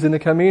everybody who lives in the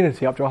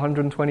community, up to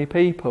 120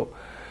 people.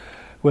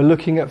 We're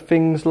looking at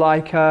things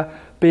like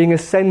being a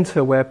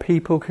centre where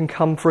people can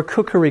come for a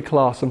cookery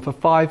class, and for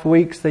 5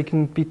 weeks they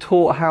can be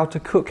taught how to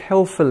cook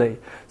healthily.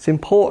 It's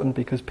important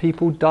because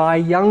people die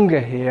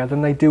younger here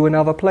than they do in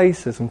other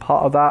places, and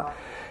part of that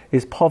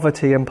is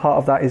poverty and part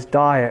of that is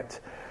diet.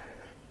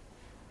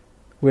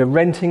 We're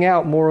renting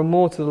out more and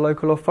more to the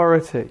local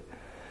authority.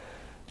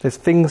 There's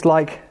things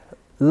like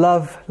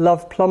Love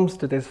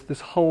Plumstead. There's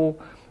this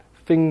whole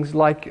things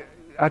like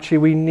actually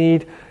we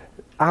need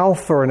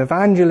Alpha and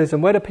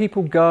evangelism. Where do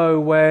people go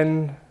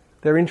when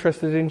they're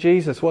interested in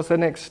Jesus? What's their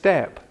next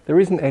step? There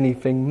isn't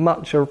anything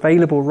much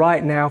available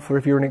right now for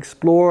if you're an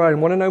explorer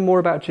and want to know more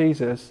about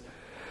Jesus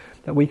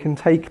that we can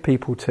take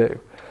people to.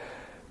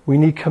 We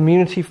need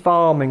community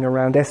farming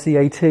around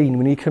SE18.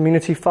 We need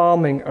community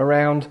farming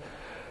around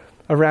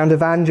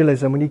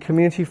evangelism. We need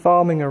community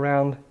farming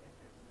around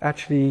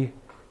actually,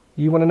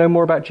 you want to know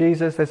more about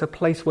Jesus? There's a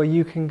place where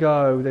you can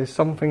go. There's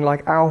something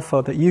like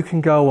Alpha that you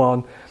can go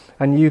on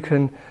and you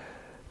can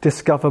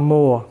discover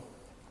more.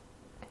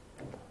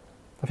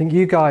 I think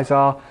you guys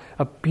are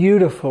a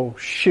beautiful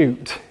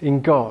shoot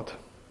in God,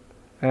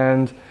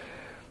 and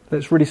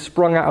that's really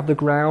sprung out of the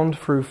ground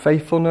through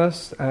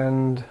faithfulness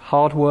and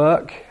hard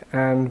work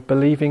and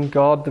believing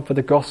God for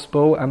the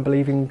gospel and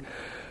believing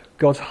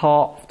God's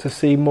heart to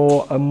see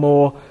more and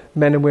more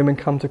men and women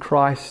come to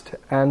Christ.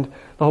 And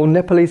the whole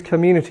Nepalese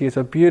community is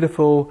a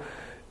beautiful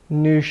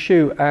new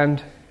shoot,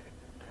 and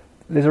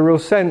there's a real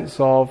sense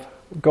of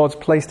God's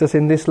placed us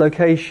in this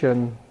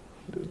location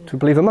to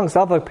believe amongst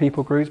other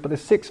people groups, but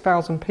there's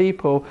 6,000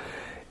 people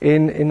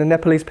in the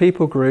Nepalese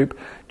people group.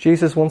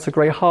 Jesus wants a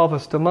great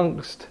harvest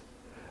amongst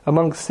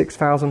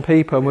 6,000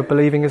 people, and we're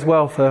believing as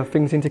well for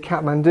things into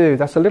Kathmandu.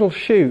 That's a little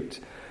shoot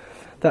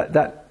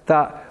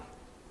that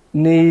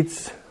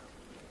needs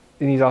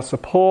our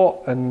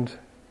support and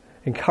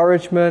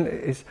encouragement.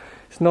 It's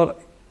not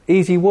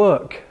easy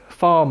work,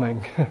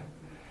 farming.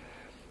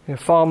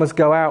 Farmers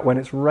go out when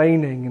it's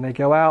raining, and they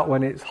go out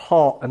when it's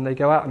hot, and they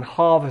go out and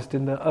harvest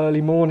in the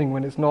early morning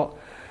when it's not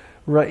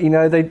You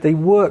know, they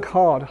work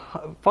hard.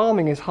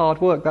 Farming is hard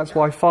work. That's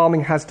why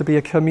farming has to be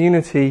a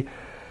community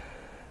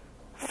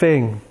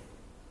thing.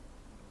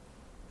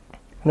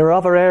 And there are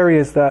other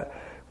areas that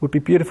would be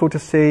beautiful to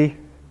see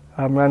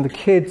around the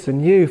kids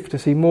and youth, to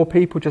see more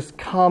people just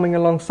coming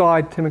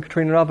alongside Tim and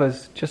Katrina and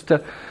others, just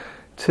to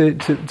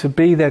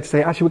be there, to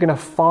say, actually, we're going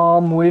to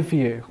farm with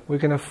you. We're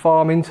going to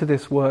farm into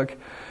this work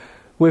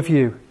with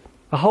you.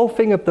 The whole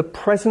thing of the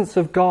presence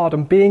of God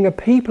and being a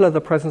people of the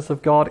presence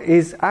of God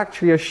is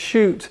actually a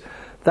shoot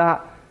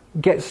that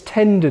gets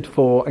tended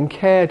for and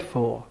cared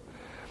for.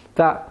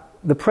 That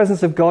the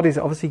presence of God is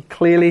obviously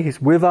clearly,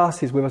 He's with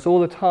us all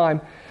the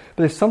time.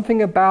 But there's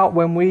something about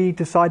when we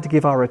decide to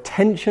give our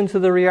attention to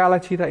the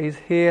reality that He's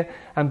here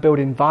and build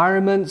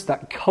environments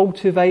that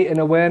cultivate an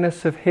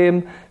awareness of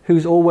Him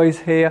who's always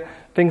here.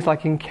 Things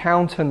like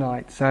encounter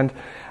nights and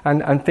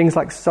things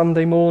like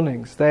Sunday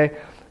mornings. They're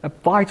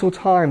vital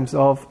times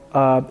of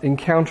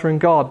encountering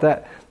God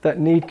that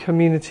need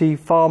community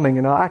farming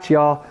and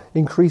are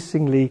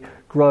increasingly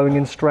growing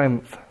in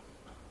strength.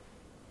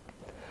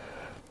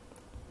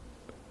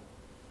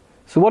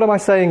 So what am I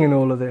saying in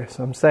all of this?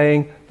 I'm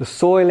saying the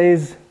soil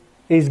is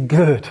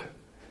good.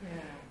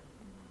 Yeah.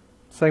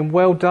 Saying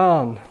well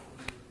done.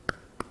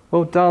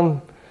 Well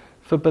done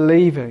for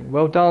believing.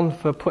 Well done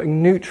for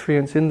putting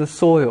nutrients in the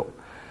soil.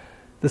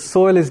 The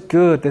soil is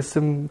good.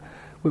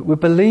 We're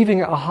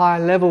believing at a higher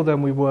level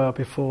than we were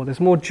before. There's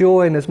more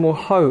joy and there's more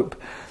hope.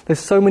 There's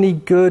so many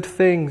good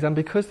things. And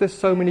because there's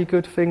so many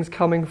good things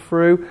coming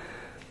through,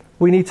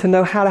 we need to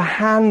know how to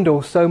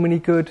handle so many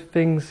good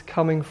things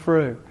coming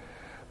through.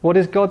 What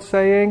is God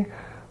saying?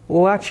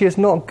 Well, actually, it's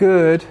not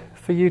good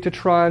for you to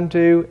try and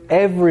do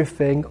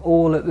everything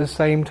all at the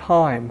same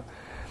time.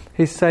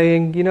 He's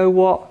saying, you know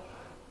what?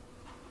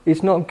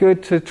 It's not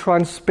good to try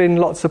and spin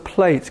lots of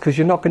plates because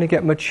you're not going to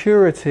get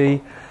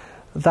maturity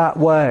that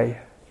way.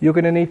 You're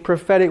going to need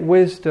prophetic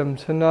wisdom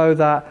to know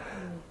that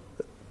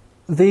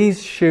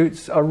these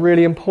shoots are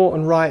really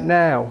important right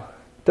now.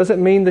 Does it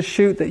mean the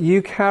shoot that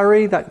you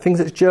carry, that things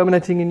that's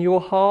germinating in your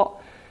heart,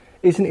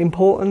 isn't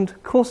important?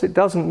 Of course it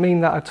doesn't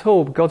mean that at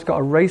all. God's got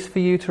a race for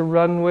you to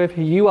run with.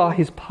 You are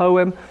His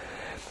poem.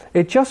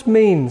 It just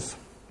means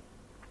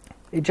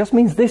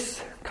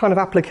this kind of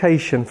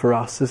application for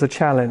us as a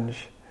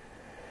challenge.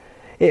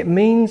 It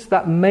means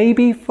that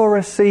maybe for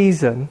a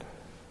season,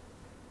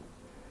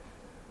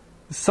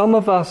 some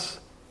of us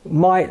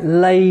might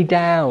lay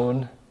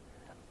down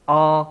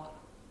our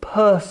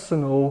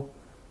personal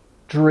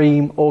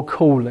dream or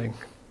calling.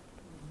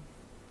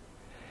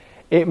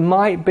 It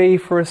might be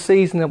for a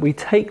season that we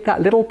take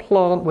that little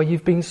plant where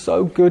you've been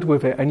so good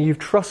with it and you've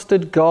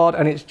trusted God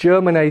and it's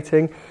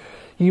germinating.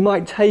 You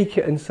might take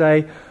it and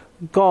say,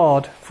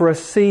 God, for a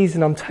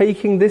season I'm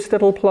taking this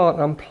little plant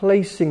and I'm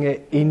placing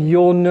it in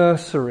your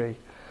nursery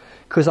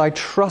because I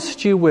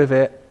trust you with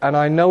it and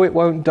I know it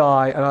won't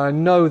die and I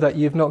know that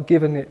you've not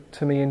given it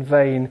to me in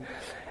vain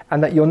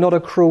and that you're not a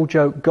cruel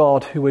joke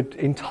God who would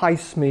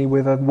entice me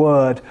with a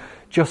word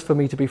just for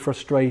me to be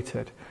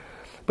frustrated.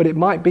 But it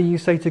might be you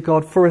say to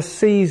God, for a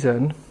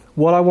season,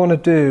 what I want to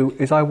do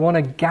is I want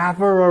to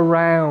gather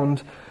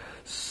around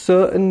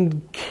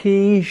certain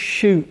key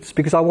shoots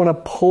because I want to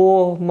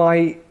pour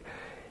my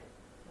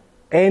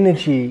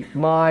energy,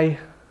 my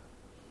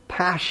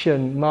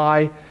passion,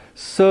 my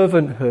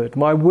servanthood,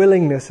 my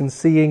willingness in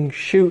seeing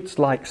shoots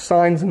like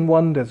signs and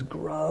wonders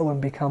grow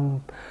and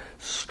become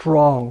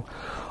strong.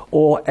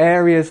 Or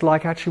areas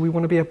like actually we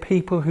want to be a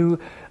people who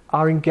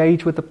are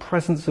engaged with the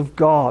presence of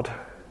God.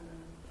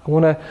 I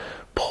want to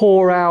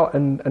pour out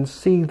and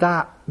see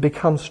that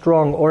become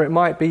strong. Or it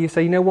might be you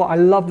say, you know what, I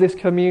love this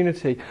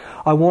community.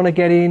 I want to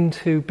get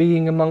into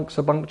being amongst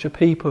a bunch of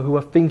people who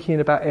are thinking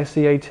about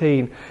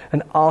SE18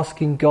 and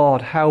asking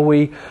God how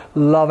we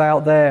love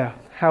out there,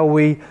 how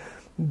we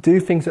do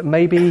things that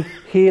may be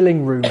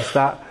healing rooms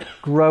that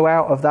grow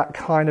out of that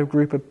kind of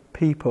group of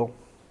people.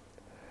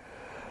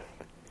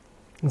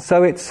 And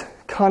so it's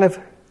kind of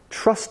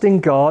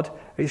trusting God,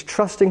 it's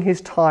trusting His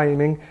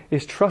timing,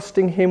 it's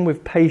trusting Him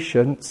with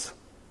patience.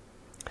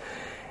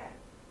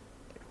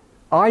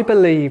 I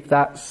believe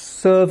that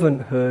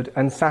servanthood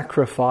and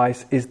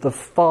sacrifice is the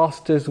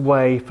fastest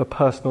way for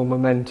personal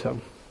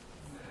momentum.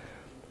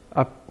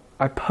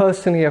 I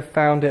personally have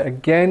found it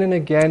again and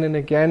again and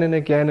again and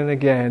again and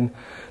again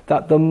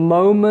that the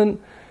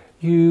moment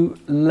you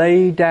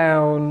lay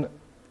down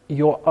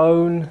your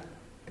own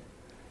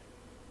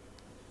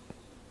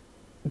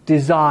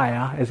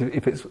desire, as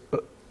if it's,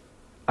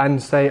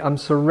 and say, I'm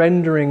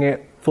surrendering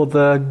it for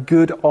the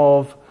good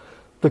of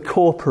the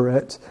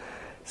corporate,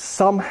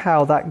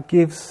 somehow that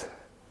gives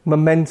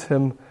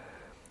momentum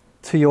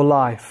to your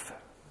life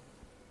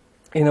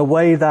in a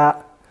way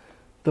that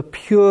the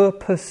pure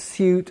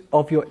pursuit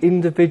of your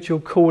individual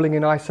calling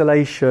in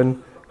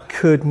isolation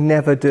could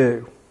never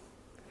do.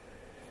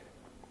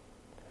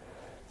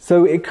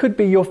 So it could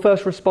be your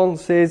first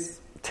response is,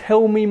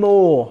 tell me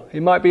more.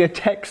 It might be a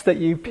text that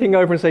you ping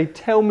over and say,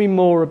 tell me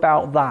more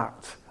about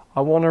that.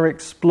 I want to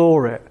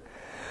explore it.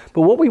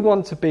 But what we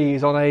want to be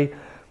is on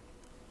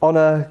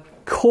a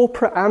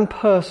corporate and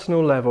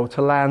personal level,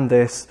 to land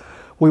this,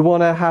 we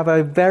want to have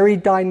a very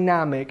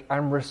dynamic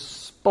and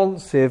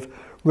responsive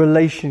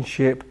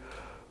relationship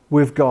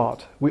with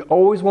God. We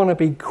always want to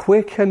be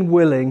quick and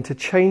willing to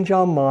change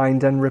our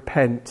mind and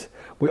repent.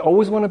 We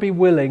always want to be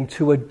willing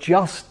to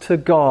adjust to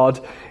God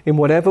in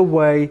whatever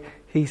way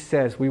He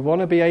says. We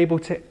want to be able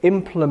to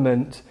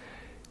implement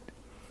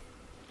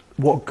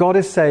what God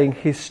is saying,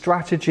 His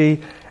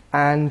strategy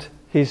and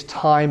His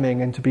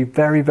timing, and to be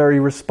very, very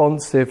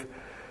responsive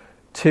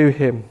to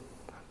Him.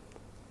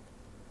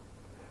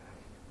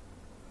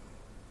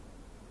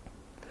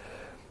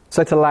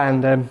 So to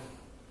land,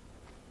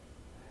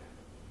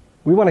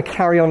 we want to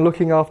carry on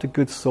looking after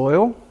good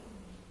soil.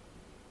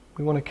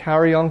 We want to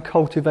carry on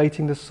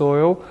cultivating the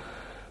soil.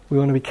 We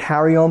want to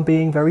carry on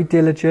being very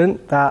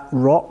diligent that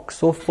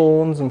rocks or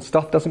thorns and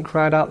stuff doesn't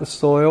crowd out the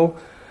soil.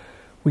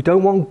 We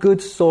don't want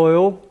good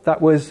soil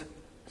that was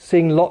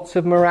seeing lots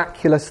of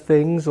miraculous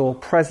things or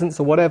presents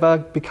or whatever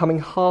becoming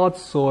hard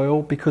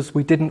soil because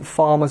we didn't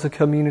farm as a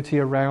community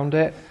around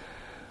it.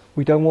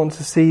 We don't want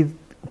to see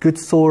good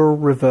soil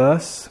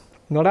reverse,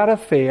 not out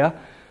of fear,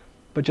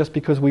 but just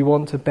because we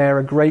want to bear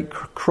a great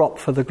crop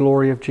for the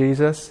glory of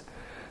Jesus.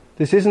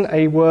 This isn't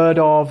a word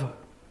of,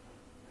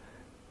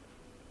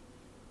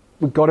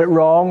 we got it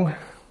wrong.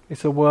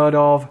 It's a word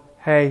of,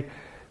 hey,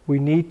 we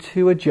need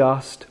to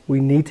adjust. We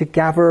need to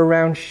gather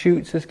around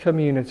shoots as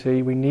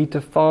community. We need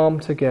to farm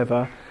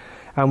together.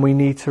 And we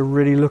need to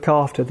really look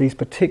after these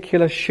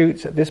particular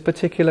shoots at this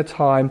particular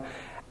time,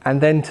 and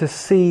then to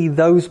see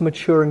those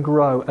mature and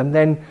grow. And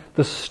then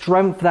the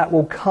strength that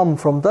will come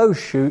from those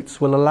shoots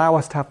will allow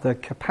us to have the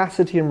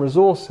capacity and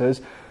resources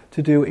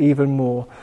to do even more.